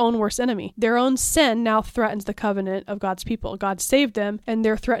become their own worst enemy. Their own sin now threatens the covenant of God's people. God saved them, and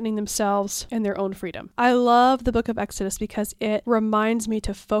they're threatening themselves and their own freedom. I love the book of Exodus because it reminds me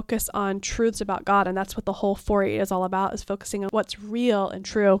to focus on truths about God, and that's what the whole 4:8 is all about, is focusing on what's real and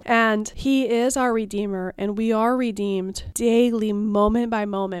true. And He is our Redeemer, and we are redeemed daily, moment by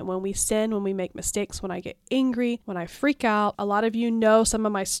moment, when we sin, when we make mistakes, when I get angry, when I freak out. A lot of you know some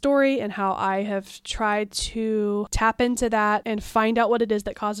of my story and how I have tried to tap into that and find out what it is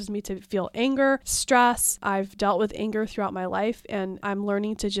that causes me to feel anger, stress. I've dealt with anger throughout my life, and I'm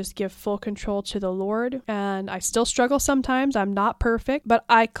learning to just give full control to the Lord. And I still struggle sometimes. I'm not perfect, but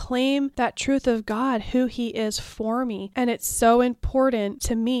I claim that truth of God, who He is for me. And it's so important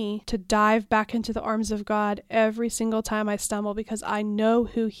to me to dive back into the arms of God every single time I stumble, because I know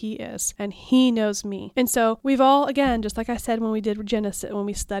who He is and He knows me. And so we've all, again, just like I said when we did Genesis, when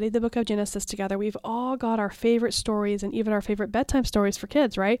we studied the book of Genesis together, we've all got our favorite stories and even our favorite bedtime stories for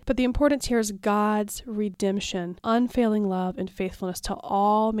kids, right? But the importance here is God's redemption, unfailing love and faithfulness to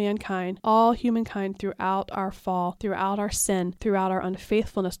all mankind, all humankind throughout our fall, throughout our sin, throughout our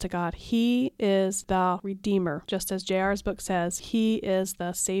unfaithfulness to God. He is the Redeemer. Just as JR's book says, He is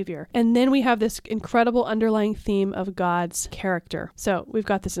the Savior. And then we have this incredible underlying theme of God's character. So we've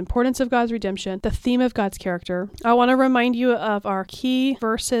got this importance of God's redemption, the theme of God's character. I want to remind you of our key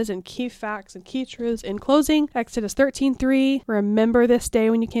verses and key facts and key truths in closing. Exodus 13:3, remember this day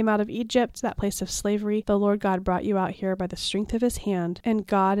when you came out of Egypt, that place of slavery. The Lord God brought you out here by the strength of His hand, and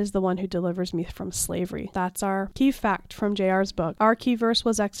God is the one who delivers me from slavery. That's our key fact from JR's book. Our key verse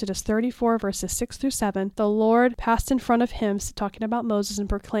was Exodus 34, verses 6-7. The Lord passed in front of him, talking about Moses, and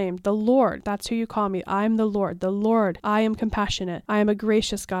proclaimed, the Lord, that's who you call me. I'm the Lord. The Lord, I am compassionate. I am a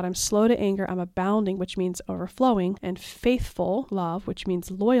gracious God. I'm slow to anger. I'm abounding, which means overflowing, and faithful love, which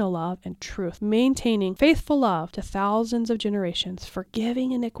means loyal love and truth. Maintaining faithful love to thousands of generations,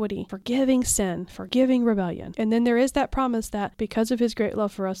 forgiving iniquity, forgiving sin, forgiving rebellion. And then there is that promise that because of His great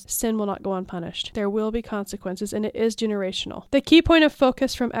love for us, sin will not go unpunished. There will be consequences, and it is generational. The key point of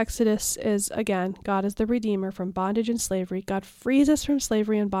focus from Exodus is, again, God is the Redeemer from bondage and slavery. God frees us from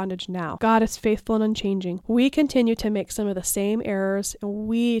slavery and bondage now. God is faithful and unchanging. We continue to make some of the same errors, and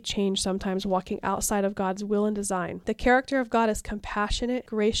we change sometimes, walking outside of God's will and design. The character of God is compassionate,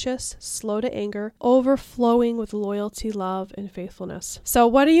 gracious, slow to anger, overflowing with loyalty, love, and faithfulness. So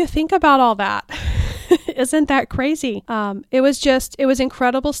what do you think about all that? Isn't that crazy? It was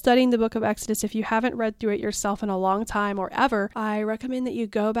incredible studying the book of Exodus. If you haven't read through it yourself in a long time or ever, I recommend that you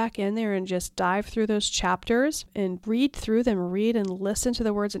go back in there and just dive through those chapters and read through them, read and listen to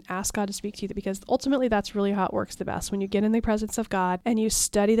the words and ask God to speak to you, because ultimately that's really how it works the best. When you get in the presence of God and you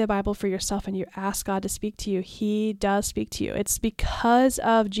study the Bible for yourself and you ask God to speak to you, He does speak to you. It's because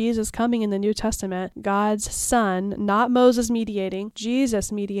of Jesus coming in the New Testament, God's Son, not Moses mediating,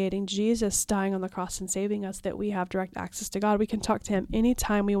 Jesus mediating, Jesus dying on the cross and saving us, that we have direct access to God. We can talk to Him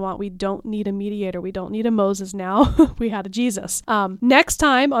anytime we want. We don't need a mediator. We don't need a Moses now. We had a Jesus. Next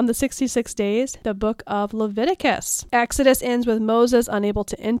time on the 66 days, the book of Leviticus. Exodus ends with Moses unable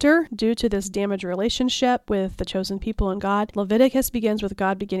to enter due to this damaged relationship with the chosen people and God. Leviticus begins with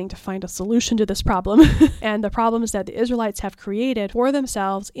God beginning to find a solution to this problem and the problems that the Israelites have created for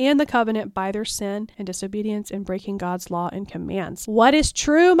themselves and the covenant by their sin and disobedience and breaking God's law and commands. What is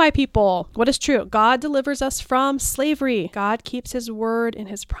true, my people? What is true? God God delivers us from slavery. God keeps his word and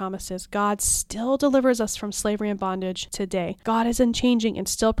his promises. God still delivers us from slavery and bondage today. God is unchanging and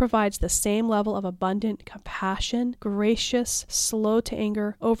still provides the same level of abundant compassion, gracious, slow to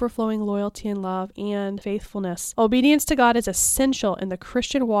anger, overflowing loyalty and love, and faithfulness. Obedience to God is essential in the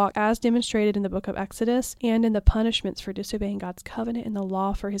Christian walk as demonstrated in the book of Exodus and in the punishments for disobeying God's covenant and the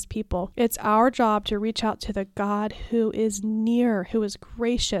law for his people. It's our job to reach out to the God who is near, who is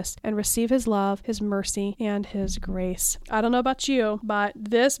gracious, and receive his love, his mercy, and his grace. I don't know about you, but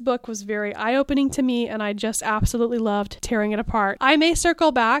this book was very eye-opening to me, and I just absolutely loved tearing it apart. I may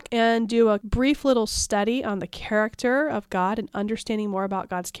circle back and do a brief little study on the character of God and understanding more about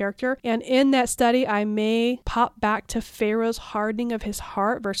God's character. And in that study, I may pop back to Pharaoh's hardening of his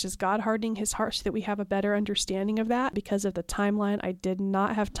heart versus God hardening his heart so that we have a better understanding of that. Because of the timeline, I did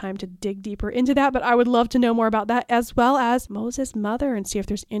not have time to dig deeper into that, but I would love to know more about that, as well as Moses' mother, and see if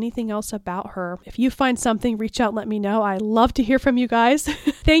there's anything else about her. If you find something, reach out, let me know. I love to hear from you guys.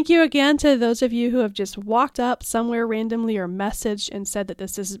 Thank you again to those of you who have just walked up somewhere randomly or messaged and said that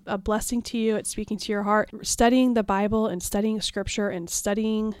this is a blessing to you. It's speaking to your heart. Studying the Bible and studying scripture and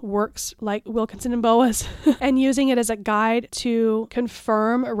studying works like Wilkinson and Boas and using it as a guide to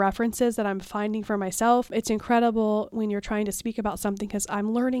confirm references that I'm finding for myself. It's incredible when you're trying to speak about something, because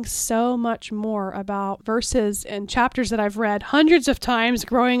I'm learning so much more about verses and chapters that I've read hundreds of times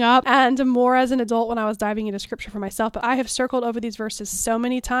growing up and more as an adult when I was diving into scripture for myself. But I have circled over these verses so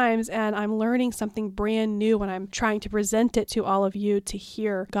many times, and I'm learning something brand new when I'm trying to present it to all of you to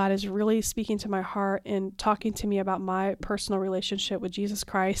hear. God is really speaking to my heart and talking to me about my personal relationship with Jesus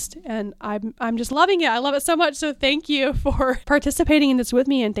Christ, and I'm just loving it. I love it so much. So thank you for participating in this with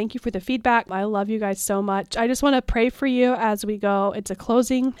me, and thank you for the feedback. I love you guys so much. I just want to pray for you as we go. It's a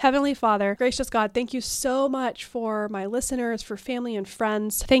closing. Heavenly Father, gracious God, thank you so much for my listeners, for family and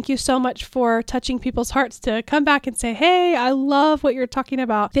friends. Thank you so much for touching people's hearts to come back and say, hey, I love what you're talking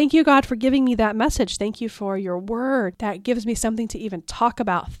about. Thank you, God, for giving me that message. Thank you for your word that gives me something to even talk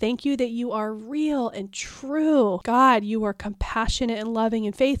about. Thank you that you are real and true. God, you are compassionate and loving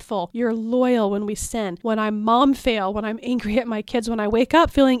and faithful. You're loyal when we sin. When I mom fail, when I'm angry at my kids, when I wake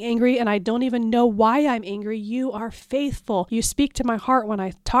up feeling angry and I don't even know why I'm angry, you are faithful. You speak to my heart when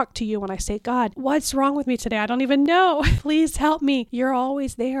I talk to you, when I say, God, what's wrong with me today? I don't even know. Please help me. You're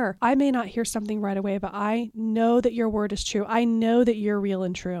always there. I may not hear something right away, but I know that your word is true. I know that you're real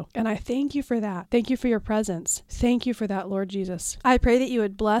and true. And I thank you for that. Thank you for your presence. Thank you for that, Lord Jesus. I pray that you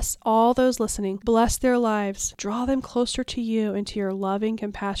would bless all those listening, bless their lives, draw them closer to you into your loving,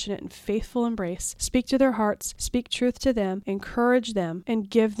 compassionate, and faithful embrace. Speak to their hearts, speak truth to them, encourage them, and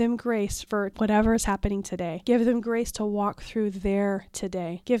give them grace for whatever is happening today. Give them grace to walk through their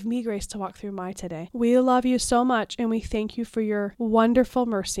today. Give me grace to walk through my today. We love you so much, and we thank you for your wonderful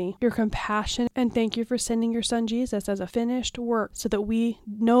mercy, your compassion, and thank you for sending your son Jesus as a finished work so that we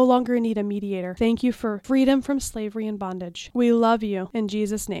no longer need a mediator. Thank you for freedom from slavery and bondage. We love you. In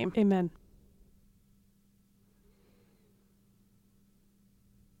Jesus' name, amen.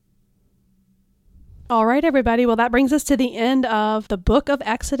 All right, everybody. Well, that brings us to the end of the book of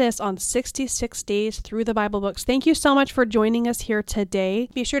Exodus on 66 days through the Bible books. Thank you so much for joining us here today.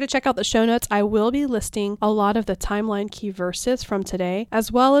 Be sure to check out the show notes. I will be listing a lot of the timeline key verses from today, as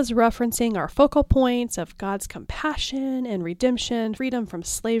well as referencing our focal points of God's compassion and redemption, freedom from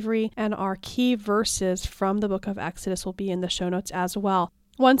slavery, and our key verses from the book of Exodus will be in the show notes as well.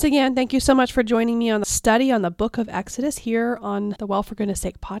 Once again, thank you so much for joining me on the study on the book of Exodus here on the Well for Goodness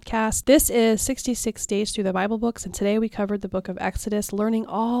Sake podcast. This is 66 days through the Bible books, and today we covered the book of Exodus, learning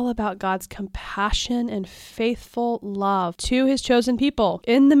all about God's compassion and faithful love to his chosen people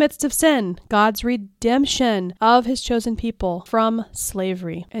in the midst of sin, God's redemption of his chosen people from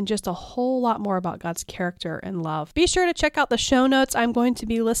slavery, and just a whole lot more about God's character and love. Be sure to check out the show notes. I'm going to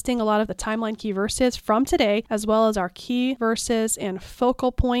be listing a lot of the timeline key verses from today, as well as our key verses and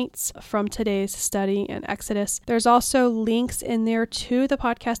focal points from today's study in Exodus. There's also links in there to the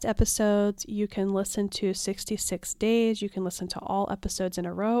podcast episodes. You can listen to 66 days. You can listen to all episodes in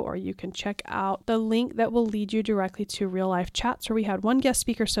a row, or you can check out the link that will lead you directly to real life chats where we had one guest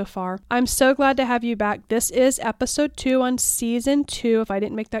speaker so far. I'm so glad to have you back. This is episode 2 on season 2. If I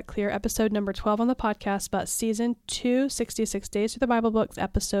didn't make that clear, episode number 12 on the podcast, but season 2, 66 days through the Bible books,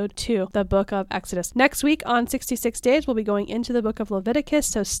 episode 2, the book of Exodus. Next week on 66 days, we'll be going into the book of Leviticus.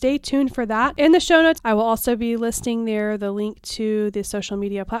 So stay tuned for that. In the show notes, I will also be listing there the link to the social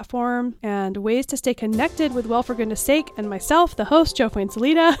media platform and ways to stay connected with Well for Goodness Sake and myself, the host, Joe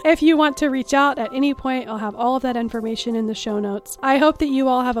Fuenzalida. If you want to reach out at any point, I'll have all of that information in the show notes. I hope that you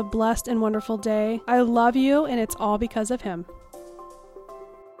all have a blessed and wonderful day. I love you, and it's all because of him.